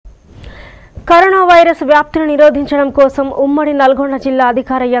Corona virus వ్యాప్తిని నిరోధించడం కోసం ఉమ్మడి నల్గొండ జిల్లా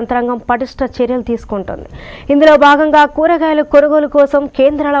అధికార యంత్రాంగం పటిష్ట చర్యలు తీసుకుంటోంది. ఇందులో భాగంగా కూరగాయల కొనుగోలు కోసం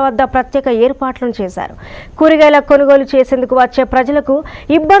కేంద్రాల వద్ద ప్రత్యేక ఏర్పాట్లను చేశారు. కూరగాయల కొనుగోలు చేసేందుకు వచ్చే ప్రజలకు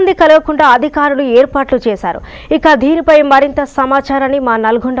ఇబ్బంది కలగకుండా అధికారులు ఏర్పాట్లు చేశారు. ఇక దీనిపై మరింత సమాచారాన్ని మా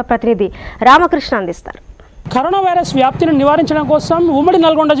నల్గొండ ప్రతినిధి రామకృష్ణ అందిస్తారు. కరోనా వైరస్ వ్యాప్తిని నివారించడం కోసం ఉమ్మడి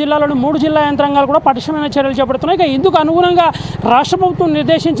నల్గొండ జిల్లాలోని 3 జిల్లా యంత్రాంగాలు కూడా పటిష్టమైన చర్యలు చేపడుతున్నాయి. ఇక ఇందుకు అనుగుణంగా రాష్ట్ర ప్రభుత్వం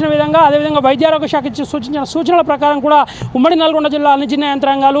నిర్దేశించిన విధంగా అదేవిధంగా వైద్య ఆరోగ్య శాఖ సూచించిన సూచనల ప్రకారం కూడా ఉమ్మడి నల్గొండ జిల్లా అన్ని జిల్లా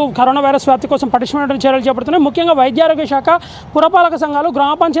యంత్రాంగాలు కరోనా వైరస్ వ్యాప్తి కోసం పటిష్టమైన చర్యలు చేపడుతున్నాయి. ముఖ్యంగా వైద్య ఆరోగ్య శాఖ, పురపాలక సంఘాలు,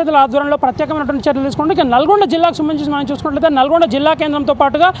 గ్రామ పంచాయతీల ఆధ్వర్యంలో ప్రత్యేకమైనటువంటి చర్యలు తీసుకుంటే ఇక నల్గొండ జిల్లాకు సంబంధించి మనం చూసుకున్నట్లయితే నల్గొండ జిల్లా కేంద్రంతో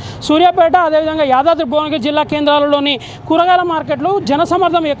పాటుగా సూర్యాపేట అదేవిధంగా యాదాద్రి భువనగిరి జిల్లా కేంద్రాలలోని కూరగాయల మార్కెట్లు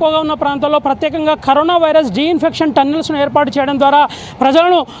జనసమ్మర్దం ఎక్కువగా ఉన్న ప్రాంతాల్లో ప్రత్యేకంగా కరోనా వైరస్ డీఇన్ఫెక్షన్ టన్నెల్స్ను ఏర్పాటు చేయడం ద్వారా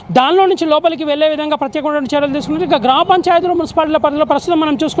ప్రజలను దానిలో నుంచి లోపలికి వెళ్లే విధంగా ప్రత్యేకమైన చర్యలు తీసుకున్నారు. ఇక గ్రామ పంచాయతీలు, మున్సిపాలిటీల పరిధిలో ప్రస్తుతం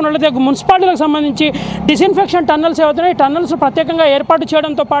మనం చూసుకున్నట్లయితే మున్సిపాలిటీలకు సంబంధించి డిస్ఇన్ఫెక్షన్ టన్నెల్స్ ఏవైతున్నాయి, ఈ టన్నెల్స్ ప్రత్యేకంగా ఏర్పాటు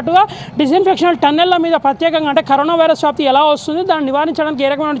చేయడంతో పాటుగా డిస్ఇన్ఫెక్షన్ టన్నెల్ల మీద ప్రత్యేకంగా అంటే కరోనా వైరస్ వ్యాప్తి ఎలా వస్తుంది, దాన్ని నివారించడానికి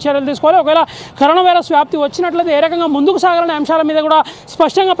ఏ రకమైన చర్యలు తీసుకోవాలి, ఒకవేళ కరోనా వైరస్ వ్యాప్తి వచ్చినట్లయితే ఏ రకంగా ముందుకు సాగాలనే అంశాల మీద కూడా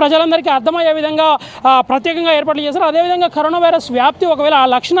స్పష్టంగా ప్రజలందరికీ అర్థమయ్యే విధంగా ప్రత్యేకంగా ఏర్పాట్లు చేశారు. అదేవిధంగా కరోనా వైరస్ వ్యాప్తి ఒకవేళ ఆ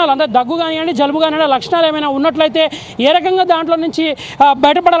లక్షణాలు అంటే దగ్గు కానివ్వండి, జలుబు కానివ్వండి లక్షణాలు ఏమైనా ఉన్నట్లయితే ఏ రకంగా దాంట్లో నుంచి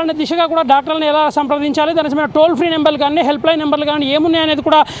బయటపడాలనే దిశగా కూడా డాక్టర్లను ఎలా సంప్రదించాలి, దానికి సంబంధించిన టోల్ ఫ్రీ నెంబర్లు కానీ హెల్ప్ లైన్ నెంబర్లు కానీ ఏమున్నాయి అనేది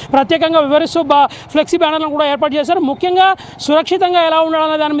కూడా ప్రత్యేకంగా వివరిస్తూ ఫ్లెక్సీ బ్యానర్లను కూడా ఏర్పాటు చేశారు. ముఖ్యంగా సురక్షితంగా ఎలా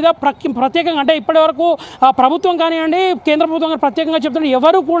ఉండాలనే దాని మీద ప్రత్యేకంగా అంటే ఇప్పటివరకు ప్రభుత్వం కానివ్వండి, కేంద్ర ప్రభుత్వం ప్రత్యేకంగా చెప్తున్నారు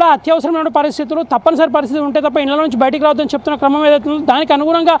ఎవరు కూడా అత్యవసరమైన పరిస్థితులు తప్పనిసరి పరిస్థితి ఉంటే తప్ప ఇళ్ల నుంచి బయటికి రావద్దని చెప్తున్న క్రమం ఏదైతుందో దానికి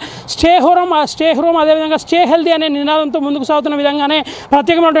అనుగుణంగా స్టే హోమ్ అదేవిధంగా స్టే హెల్దీ అనే నినాదంతో ముందుకు సాగుతున్న విధంగానే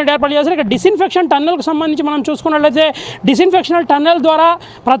ప్రత్యేకమైనటువంటి ఏర్పాటు చేశారు. ఇక డిస్ఇన్ఫెక్షన్ టన్నెల్కి సంబంధించి మనం చూసుకున్నట్లయితే డిస్ఇన్ఫెక్షన్ టన్నెల్ ద్వారా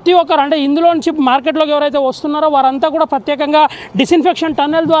ప్రతి ఒక్కరు అంటే ఇందులో నుంచి మార్కెట్లోకి ఎవరైతే వస్తున్నారో వారంతా కూడా ప్రత్యేకంగా డిస్ఇన్ఫెక్షన్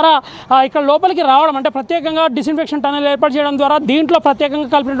టన్నెల్ ద్వారా ఇక్కడ లోపలికి రావడం అంటే ప్రత్యేకంగా డిస్ఇన్ఫెక్షన్ టన్నెల్ ఏర్పాటు చేయడం ద్వారా దీంట్లో ప్రత్యేకంగా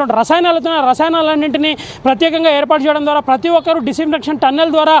కలిపినటువంటి రసాయనాలన్నింటినీ ప్రత్యేకంగా ఏర్పాటు చేయడం ద్వారా ప్రతి ఒక్కరు డిస్ఇన్ఫెక్షన్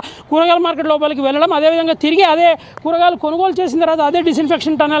టన్నెల్ ద్వారా కూరగాయల మార్కెట్ లోపలికి వెళ్ళడం, అదేవిధంగా తిరిగి అదే కూరగాయలు కొనుగోలు చేసిన తర్వాత అదే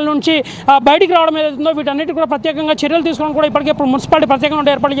డిస్ఇన్ఫెక్షన్ టన్నెల్ నుంచి బయటికి రావడం ఏదైతుందో వీటన్నిటి కూడా ప్రత్యేకంగా చర్యలు తీసుకోవడం కూడా ఇప్పటికే మున్సిపాలిటీ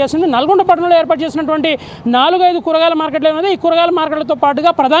ప్రత్యేకంగా ఏర్పాటు చేసింది. నల్గొండ పట్టణంలో ఏర్పాటు చేసినటువంటి 4-5 కూరగాయల మార్కెట్లు ఏమైనా ఈ కూరగాయల మార్కెట్లతో పాటుగా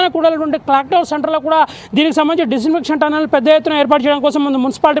ప్రధాన కూడలటువంటి క్లాక్ టవర్ సెంటర్లో కూడా దీనికి సంబంధించి డిస్ఇన్ఫెక్షన్ టన్నెల్ పెద్ద ఎత్తున ఏర్పాటు చేయడం కోసం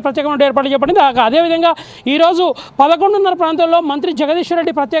మున్సిపాలిటీ ప్రత్యేకమైన ఏర్పాటు చేయబడింది. అదేవిధంగా ఈరోజు 11:30 ప్రాంతంలో మంత్రి జగదీశ్వర్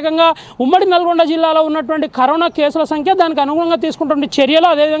రెడ్డి ప్రత్యేకంగా ఉమ్మడి నల్గొండ జిల్లాలో ఉన్నటువంటి కరోనా కేసుల సంఖ్య, దానికి అనుగుణంగా తీసుకున్నటువంటి చర్యలు,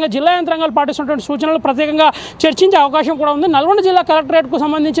 అదేవిధంగా జిల్లా యంత్రాంగాలు పాటిస్తున్నటువంటి సూచనలు ప్రత్యేకంగా చర్చించే అవకాశం కూడా ఉంది. నల్గొండ జిల్లా కలెక్టరేట్కు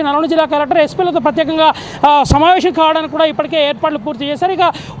సంబంధించి నల్గొండ జిల్లా కలెక్టర్ ఎస్పీలతో ప్రత్యేకంగా సమావేశం కావడానికి కూడా ఇప్పటికే ఏర్పాట్లు పూర్తి చేశారు. ఇక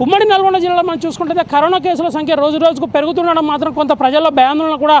ఉమ్మడి నల్గొండ జిల్లాలో మనం చూసుకుంటే కరోనా కేసుల సంఖ్య రోజుకు పెరుగుతుండడం మాత్రం కొంత ప్రజల్లో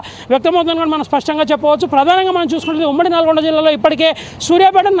భయాందోళన కూడా వ్యక్తమవుతుందని మనం స్పష్టంగా చెప్పవచ్చు. ప్రధానంగా మనం చూసుకుంటే ఉమ్మడి నల్గొండ జిల్లాలో ఇప్పటికే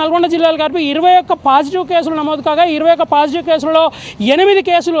సూర్యాపేట, నల్గొండ జిల్లాలు కలిపి 21 పాజిటివ్ కేసులు నమోదు కాగా 21 పాజిటివ్ కేసులలో 8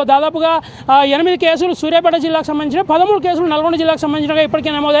 కేసులు దాదాపుగా 8 కేసులు సూర్యాపేట జిల్లాకు సంబంధించిన 13 కేసులు నల్గొండ జిల్లాకు సంబంధించినగా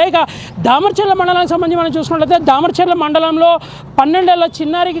ఇప్పటికే నమోదయ్యాయి. ఇక దామర్చెర్ల మండలానికి సంబంధించి మనం చూసుకున్నట్లయితే దామర్చెర్ల మండలంలో 12 ఏళ్ల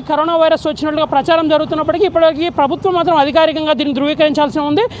చిన్నారికి కరోనా వైరస్ వచ్చినట్లుగా ప్రచారం జరుగుతున్నప్పటికీ ఇప్పటికీ ప్రభుత్వం మాత్రం అధికారికంగా దీన్ని ధృవీకరించాల్సి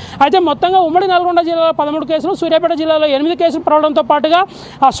ఉంది. అయితే మొత్తంగా ఉమ్మడి నల్గొండ జిల్లాలో 13 కేసులు, సూర్యాపేట జిల్లాలో 8 కేసులు పడడంతో పాటుగా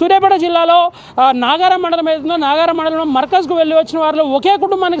సూర్యాపేట జిల్లాలో నాగారం మండలం ఏదైతుందో నాగారం మండలంలో మర్కజ్కు వెళ్ళి వచ్చిన వారిలో ఒకే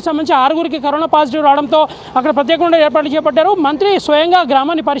కుటుంబానికి సంబంధించి 6గురికి కరోనా పాజిటివ్ రావడంతో అక్కడ ప్రత్యేకంగా ఏర్పాట్లు చేపట్టారు. మంత్రి స్వయంగా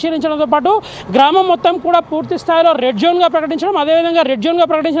గ్రామాన్ని పరిశీలించడంతో పాటు గ్రామం మొత్తం కూడా పూర్తి స్థాయిలో రెడ్ జోన్గా ప్రకటించడం, అదేవిధంగా రెడ్ జోన్గా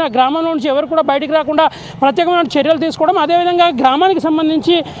ప్రకటించిన గ్రామంలో నుంచి ఎవరు కూడా బయటికి రాకుండా ప్రత్యేకమైన చర్యలు తీసుకోవడం, అదేవిధంగా గ్రామానికి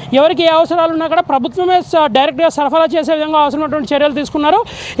సంబంధించి ఎవరికి ఏ అవసరాలు ఉన్నా కూడా ప్రభుత్వమే డైరెక్ట్గా సరఫరా చేసే విధంగా అవసరమైనటువంటి చర్యలు తీసుకున్నారు.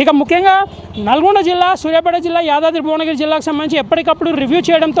 ఇక ముఖ్యంగా నల్గొండ జిల్లా, సూర్యాపేట జిల్లా, యాదాద్రి భువనగిరి జిల్లాకు సంబంధించి ఎప్పటికప్పుడు రివ్యూ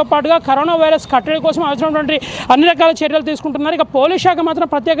చేయడంతో పాటుగా కరోనా వైరస్ కట్టడి కోసం అవసరమైనటువంటి అన్ని రకాల చర్యలు తీసుకుంటున్నారు. ఇక పోలీస్ శాఖ మాత్రం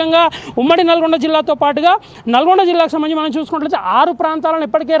ప్రత్యేకంగా ఉమ్మడి నల్గొండ జిల్లాతో పాటుగా నల్గొండ జిల్లాకు సంబంధించి మనం చూసుకున్నట్లయితే 6 ప్రాంతాలను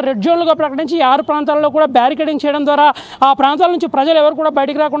ఇప్పటికే రెడ్ జోన్లుగా ప్రకటించి 6 ప్రాంతాల్లో కూడా బ్యారికేడింగ్ చేయడం ద్వారా ఆ ప్రాంతాల నుంచి ప్రజలు ఎవరు కూడా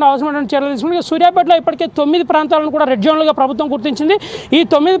బయటికి రాకుండా అవసరమైన చర్యలు తీసుకుంటారు. సూర్యాపేటలో ఇప్పటికే 9 ప్రాంతాలను కూడా రెడ్ జోన్లుగా ప్రభుత్వం గుర్తించింది. ఈ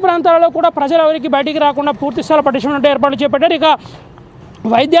 9 ప్రాంతాలలో కూడా ప్రజలు ఎవరికి బయటికి రాకుండా పూర్తి స్థాయిలో పటిష్టమైన ఏర్పాట్లు చేపట్టారు. ఇక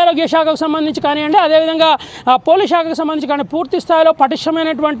వైద్య ఆరోగ్య శాఖకు సంబంధించి కానివ్వండి, అదేవిధంగా పోలీస్ శాఖకు సంబంధించి కానీ పూర్తి స్థాయిలో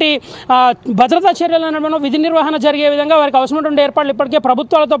పటిష్టమైనటువంటి భద్రతా చర్యలను విధి నిర్వహణ జరిగే విధంగా వారికి అవసరమైనటువంటి ఏర్పాట్లు ఇప్పటికే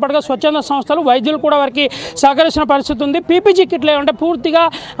ప్రభుత్వాలతో పాటుగా స్వచ్ఛంద సంస్థలు, వైద్యులు కూడా వారికి సహకరిస్తున్న పరిస్థితి ఉంది. పీపీజీ కిట్లు అంటే పూర్తిగా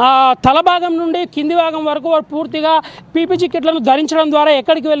తల భాగం నుండి కింది భాగం వరకు వారు పూర్తిగా పీపీజీ కిట్లను ధరించడం ద్వారా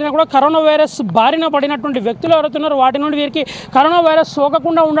ఎక్కడికి వెళ్ళినా కూడా కరోనా వైరస్ బారిన పడినటువంటి వ్యక్తులు ఎవరుతున్నారో వాటి నుండి వీరికి కరోనా వైరస్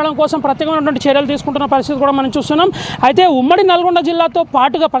సోకకుండా ఉండడం కోసం ప్రత్యేకమైనటువంటి చర్యలు తీసుకుంటున్న పరిస్థితి కూడా మనం చూస్తున్నాం. అయితే ఉమ్మడి నల్గొండ జిల్లాతో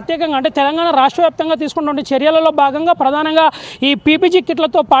పాటుగా ప్రత్యేకంగా అంటే తెలంగాణ రాష్ట్ర వ్యాప్తంగా తీసుకున్నటువంటి చర్యలలో భాగంగా ప్రధానంగా ఈ పీపీజీ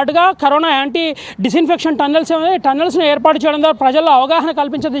కిట్లతో పాటుగా కరోనా యాంటీ డిస్ఇన్ఫెక్షన్ టన్నెల్స్ను ఏర్పాటు చేయడం ద్వారా ప్రజల్లో అవగాహన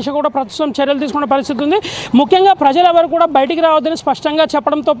కల్పించే దిశ కూడా ప్రస్తుతం చర్యలు తీసుకునే పరిస్థితి ఉంది. ముఖ్యంగా ప్రజలు ఎవరు కూడా బయటికి రావద్దని స్పష్టంగా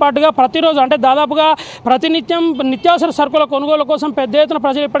చెప్పడంతో పాటుగా ప్రతిరోజు అంటే దాదాపుగా ప్రతినిత్యం నిత్యావసర సరుకుల కొనుగోలు కోసం పెద్ద ఎత్తున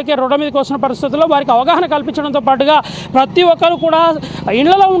ప్రజలు ఇప్పటికే రోడ్డు మీదకి వస్తున్న పరిస్థితుల్లో వారికి అవగాహన కల్పించడంతో పాటుగా ప్రతి ఒక్కరు కూడా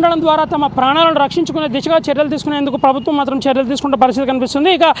ఇళ్లలో ఉండడం ద్వారా తమ ప్రాణాలను రక్షించుకునే దిశగా చర్యలు తీసుకునేందుకు ప్రభుత్వం మాత్రం చర్యలు తీసుకునే పరిస్థితి కనిపిస్తుంది.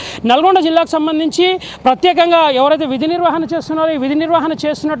 ఇక నల్గొండ జిల్లాకు సంబంధించి ప్రత్యేకంగా ఎవరైతే విధి నిర్వహణ చేస్తున్నారో ఈ విధి నిర్వహణ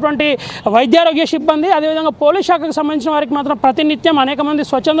చేస్తున్నటువంటి వైద్యారోగ్య సిబ్బంది అదేవిధంగా పోలీస్ శాఖకు సంబంధించిన వారికి మాత్రం ప్రతినిత్యం అనేక మంది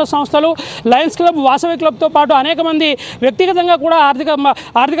స్వచ్ఛంద సంస్థలు, లయన్స్ క్లబ్, వాసవి క్లబ్తో పాటు అనేక మంది వ్యక్తిగతంగా కూడా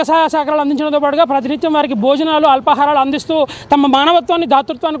ఆర్థిక సహాయ సహకారాలు అందించడంతో పాటుగా ప్రతినిత్యం వారికి భోజనాలు, అల్పాహారాలు అందిస్తూ తమ మానవత్వాన్ని,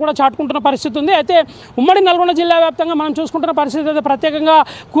 దాతృత్వాన్ని కూడా చాటుకుంటున్న పరిస్థితి ఉంది. అయితే ఉమ్మడి నల్గొండ జిల్లా వ్యాప్తంగా మనం చూసుకుంటున్న పరిస్థితి అయితే ప్రత్యేకంగా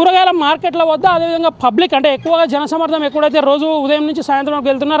కూరగాయల మార్కెట్ల వద్ద అదేవిధంగా పబ్లిక్ అంటే ఎక్కువగా జనసమర్థం ఎక్కడైతే రోజు ఉదయం నుంచి సాయంత్రం వరకు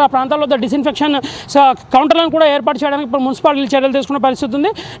వెళ్తున్నారో ఆ ప్రాంతాల వద్ద డిస్ఇన్ఫెక్షన్ కౌంటర్లను కూడా ఏర్పాటు చేయడానికి ఇప్పుడు మున్సిపాలిటీ చర్యలు తీసుకున్న పరిస్థితి ఉంది.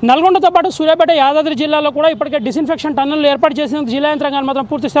 నల్గొండతో పాటు సూర్యాపేట, యాదాద్రి జిల్లాలో కూడా ఇప్పటికే డిస్ఇన్ఫెక్షన్ టన్నులు ఏర్పాటు చేసేందుకు జిల్లా యంత్రాంగాలు మాత్రం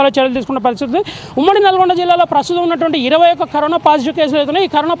పూర్తి స్థాయిలో చర్యలు తీసుకున్న పరిస్థితి. ఉమ్మడి నల్గొండ జిల్లాలో ప్రస్తుతం ఉన్నటువంటి 21 కరోనా పాజిటివ్ కేసులు అవుతున్నాయి.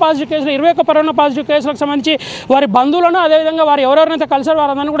 ఈ కరోనా పాజిటివ్ కేసులు 21 కరోనా పాజిటివ్ కేసులకు సంబంధించి వారి బంధువులను అదేవిధంగా వారు ఎవరెవరైతే కలిసారో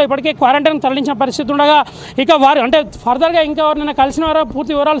వారందరినీ కూడా ఇప్పటికే క్వారంటైన్ తరలించిన పరిస్థితి ఉండగా ఇక వారు అంటే ఫర్దర్గా ఇంకా ఎవరైనా కలిసిన వారు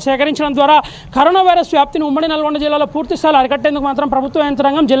పూర్తి వివరాలు సేకరించడం ద్వారా కరోనా వైరస్ వ్యాప్తిని ఉమ్మడి నల్గొండ జిల్లాలో పూర్తి స్థాయిలో అరికట్టేందుకు మాత్రం ప్రభుత్వ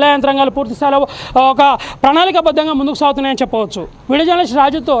యంత్రాంగం, జిల్లా యంత్రాంగాలు పూర్తి స్థాయిలో ఒక ప్రణాళికాబద్ధంగా ముందుకు సాగుతున్నాయని చెప్పవచ్చు. వీడియో జర్నలిస్ట్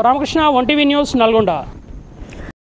రాజుతో రామకృష్ణ, ONETV న్యూస్, నల్గొండ.